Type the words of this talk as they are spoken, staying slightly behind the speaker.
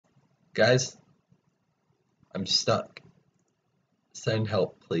Guys, I'm stuck. Send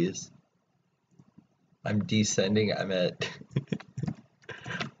help, please. I'm descending. I'm at.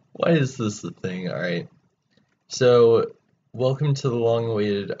 Why is this the thing? Alright. So, welcome to the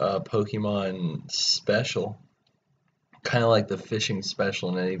long-awaited Pokemon special. Kind of like the fishing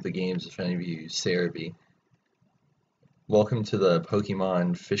special in any of the games, if any of you use Cerebi. Welcome to the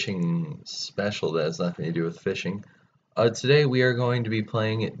Pokemon fishing special that has nothing to do with fishing. Today we are going to be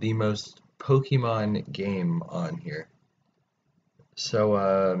playing the most Pokemon game on here.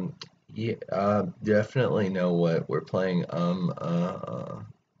 So, yeah, definitely know what we're playing. Um,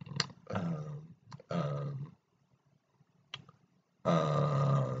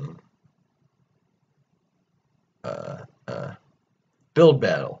 Build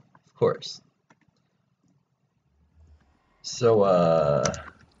Battle, of course. So,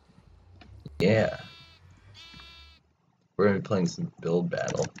 yeah. We're going to be playing some Build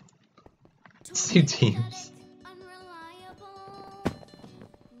Battle. Let's do teams.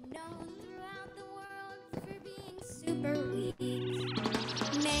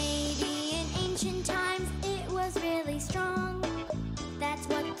 Maybe in ancient times it was really strong. That's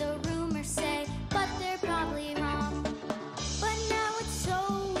what the rumors say, but they're probably wrong. But now it's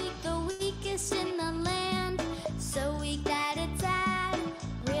so weak, the weakest in the land. So weak that it's sad,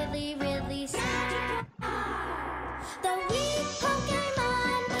 really, really sad. The weak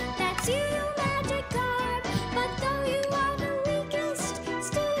Pokemon, that's you, Magikarp. But though you are the weakest,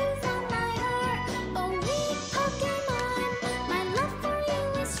 still you found my heart. Oh, weak Pokemon, my love for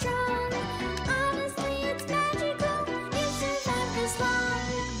you is strong. Honestly, it's magical, you survived this long.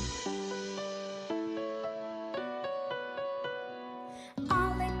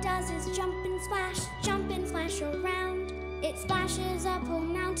 All it does is jump and splash around. It splashes up whole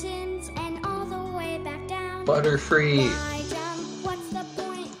mountains and all the way back down. Butterfree. Why jump? What's the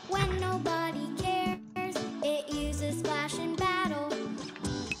point when nobody cares? It uses splash in battle.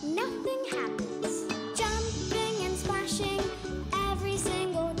 Nothing happens. Jumping and splashing every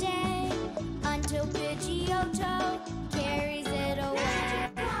single day until Pidgeotto carries it away.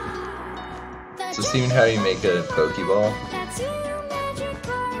 Is this even how you make a Pokeball? That's you,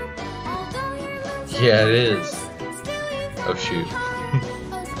 Magikarp. Although you're losing Yeah, it is. still you Oh shoot.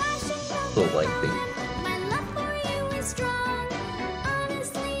 a little lengthy. My love for you is strong.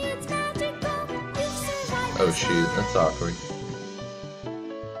 Honestly, it's magical. You've survived Oh this shoot, long. that's awkward.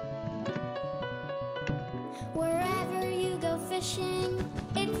 Wherever you go fishing,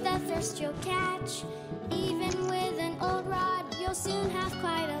 it's the first you'll catch. Even with an old rod, you'll soon have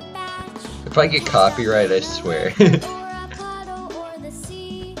quite a batch. If I get copyright, I swear. Or a puddle or the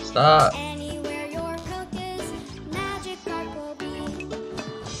sea. Stop. Anywhere your hook is, Magikarp will be.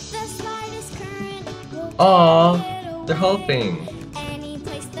 The slightest current will Aw, carry it they're away. helping. Any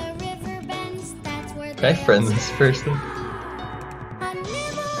place the river bends, that's where Can I they'll friend this stay. person? A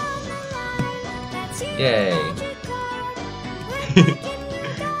nibble on the line, that's you, Yay. Magikarp. We're taking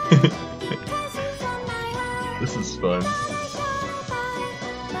you down because you found my heart. This is fun. Thought I saw a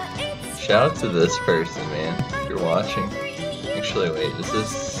bite, but it's Shout out to this person, man, if you're watching. Actually, wait, is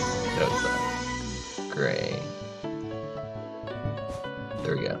this? No, it's not. Gray.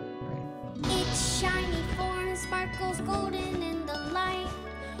 There we go. Its shiny form sparkles golden in the light.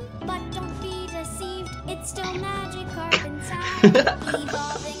 But don't be deceived, it's still Magikarp inside.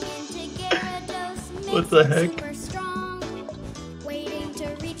 Evolving into Gyarados makes What the it heck? super strong. Waiting to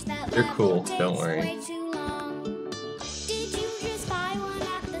reach that They're level cool, takes don't worry. way too long. Did you just buy one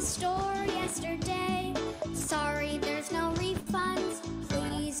at the store yesterday? Sorry, there's no refunds.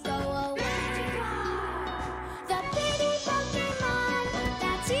 Please go away. The pretty Pokemon,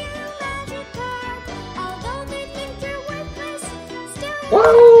 that's you, Magikarp. Although they think you're worthless, still you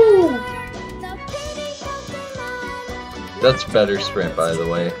Woo! have the pretty Pokemon. That's better sprint, by the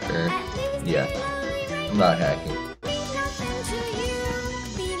way. Or, At least yeah, they only right I'm not hacking. mean nothing to you.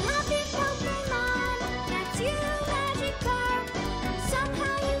 Beloved Pokemon, that's you, Magikarp.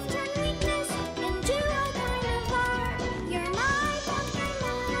 Somehow you've turned weakness into a kind of art. You're my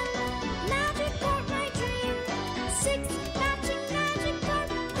Pokemon, Magikarp, my dream. 6 matching Magikarp,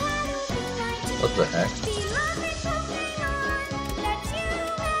 that'll be my team. What the heck? Beloved Pokemon, that's you,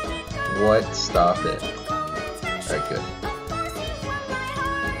 Magikarp. What? Stop it. Cool and special. Alright, good. Of course you won my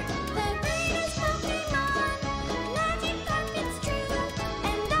heart. The greatest Pokemon, Magikarp, it's true.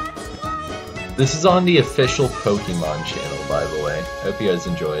 And that's why This is on the official Pokemon channel, by the way. I hope you guys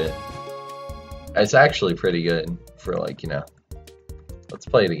enjoy it. It's actually pretty good for, like, you know. Let's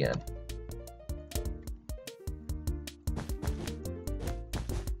play it again.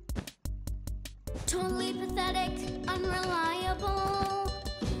 totally pathetic, unreliable.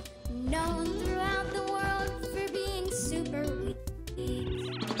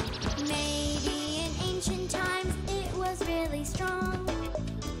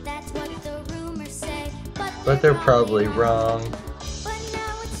 but they're probably wrong. But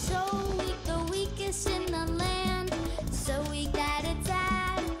now it's so weak, the weakest in the land. So weak that it's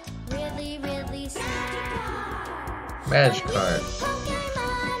sad, really, really sad. Magikarp.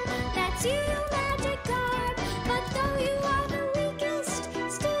 Pokemon, that's you, Magikarp. But though you are the weakest,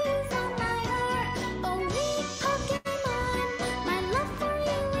 still you found my heart. Oh, weak Pokemon, my love for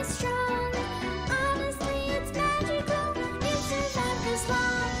you is strong. Honestly, it's magical, you survived this long.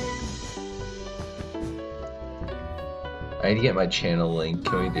 I need to get my channel link.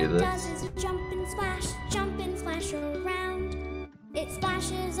 Can we do All it this? does is jump and splash around. It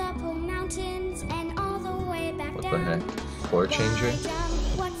splashes up whole mountains and all the way back What down. the heck? Floor changer? Why jump?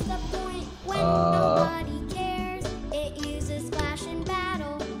 What's the point when nobody cares? It uses splash in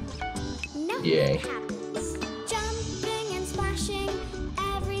battle. Nothing Yay. happens. Jumping and splashing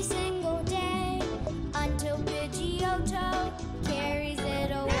every single day until Pidgeotto carries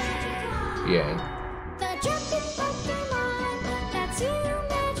it away. Yeah. The jumping Pokemon, that's you,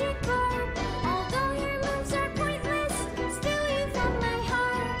 Magikarp. Although your moves are pointless, still you found my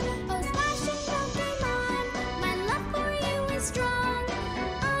heart. Oh, splashing Pokemon, my love for you is strong.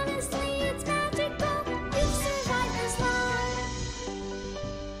 Honestly, it's magical, you've survived this long.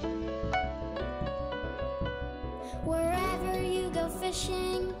 Wherever you go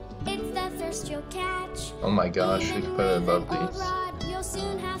fishing, it's the first you'll catch. Oh my gosh, we can put it above Even with an old these. rod, you'll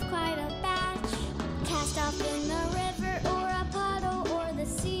soon have quite a batch. Cast off in the river or a puddle or the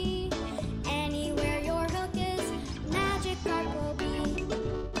sea. Anywhere your hook is, Magikarp will be.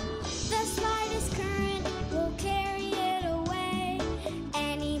 The slightest current will carry it away.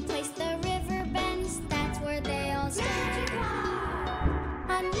 Any place the river bends, that's where they all stay.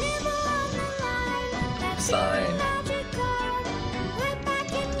 A nibble on the line, that's you, Sign. Magikarp. Right back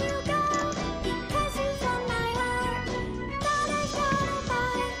in you go, because you found my heart. Thought I got a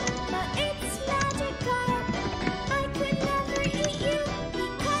bite, but it's Magikarp. I could never eat you,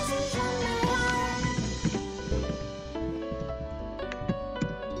 because you found my heart.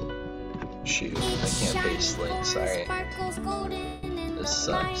 Shoot, I It's can't shiny paste link, form, sorry. sparkles golden in the This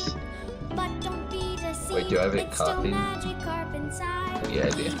sucks. light. But don't be deceived, Wait, do I have it it's still copied? Magikarp inside. Yeah, I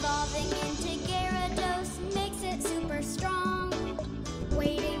do. Evolving into Gyarados makes it super strong.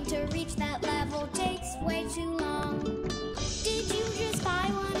 Waiting to reach that level takes way too long. Did you just buy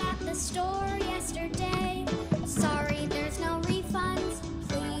one at the store yesterday? Sorry, there's no refunds.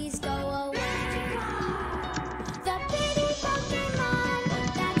 Please go away. The pity Pokemon,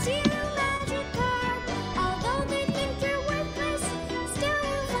 that's you, Magikarp. Although they think you're worthless, still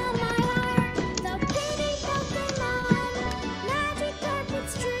you found my heart. The pity Pokemon, Magikarp,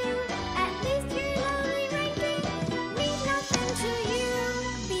 it's true. At least your lowly ranking means nothing to you.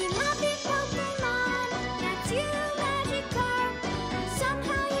 Beloved Pokemon, that's you, Magikarp.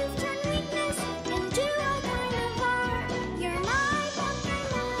 Somehow you've turned weakness into a kind of art. You're my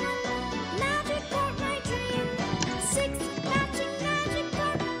Pokemon, Magikarp, my dream. 6 matching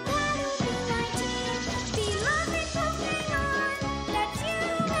Magikarp, that'll be my team. Beloved Pokemon, that's you,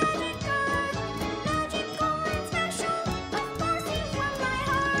 Magikarp. Magical and special, of course you found my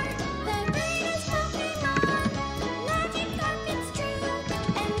heart. The greatest Pokemon, Magikarp, it's true.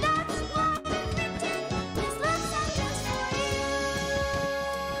 And that's why I've written this love song just for you.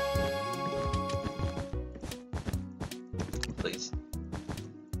 Please.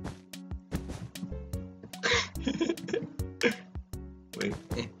 Wait.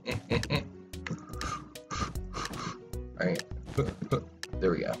 Alright.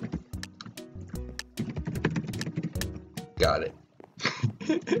 There we go. Got it.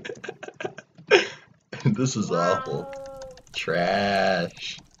 This is awful.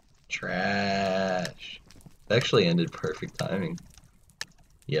 Trash. Trash. It actually ended perfect timing.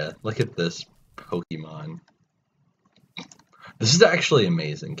 Yeah, look at this Pokemon. This is actually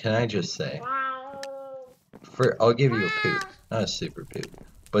amazing, can I just say? I'll give you a poop. Not a super poop.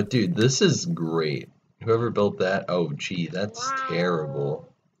 But dude, this is great. Whoever built that, oh gee, that's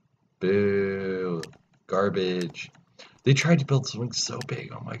terrible. Boo. Garbage. They tried to build something so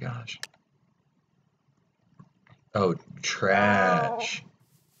big, oh my gosh. Oh, trash.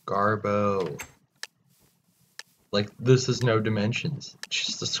 Garbo. Like, this is no dimensions. It's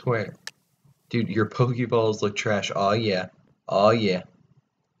just a square. Dude, your Pokeballs look trash. Oh yeah. Oh yeah.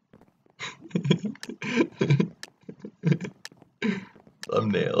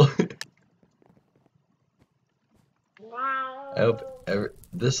 Thumbnail. I hope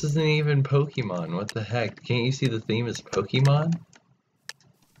this isn't even Pokemon. What the heck? Can't you see the theme is Pokemon?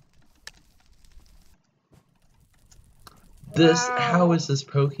 How is this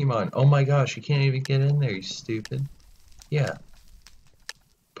Pokemon? Oh my gosh, you can't even get in there, you stupid. Yeah.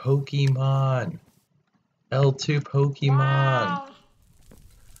 Pokemon. L2 Pokemon.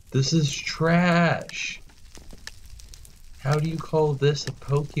 This is trash. How do you call this a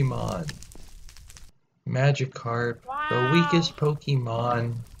Pokemon? Magikarp, the weakest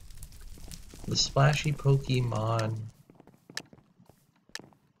Pokemon. The splashy Pokemon.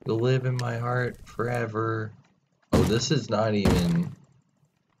 You'll live in my heart forever. Oh, this is not even...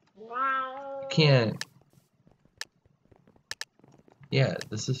 You can't... Yeah,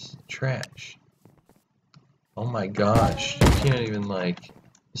 this is trash. Oh my gosh, you can't even like...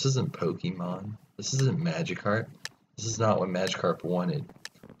 This isn't Pokemon. This isn't Magikarp. This is not what Magikarp wanted.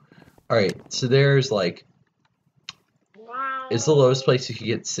 Alright, so there's like... Is the lowest place you could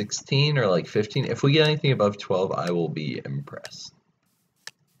get 16 or like 15? If we get anything above 12, I will be impressed.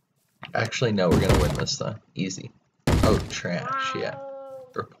 Actually, no, we're gonna win this though. Easy. Oh, trash, yeah.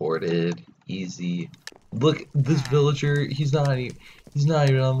 Reported. Easy. Look, this villager, he's not even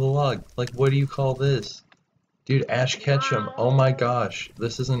on the log. Like, what do you call this? Dude, Ash Ketchum. Oh my gosh.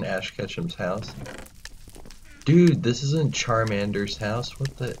 This isn't Ash Ketchum's house. Dude, this isn't Charmander's house.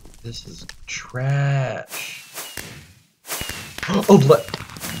 What the? This is trash. Oh,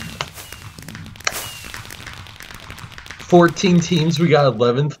 14 teams, we got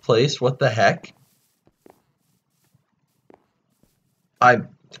 11th place. What the heck? I'm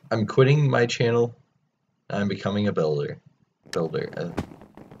quitting my channel. I'm becoming a builder.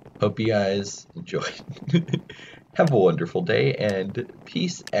 Hope you guys enjoyed. Have a wonderful day and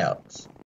peace out.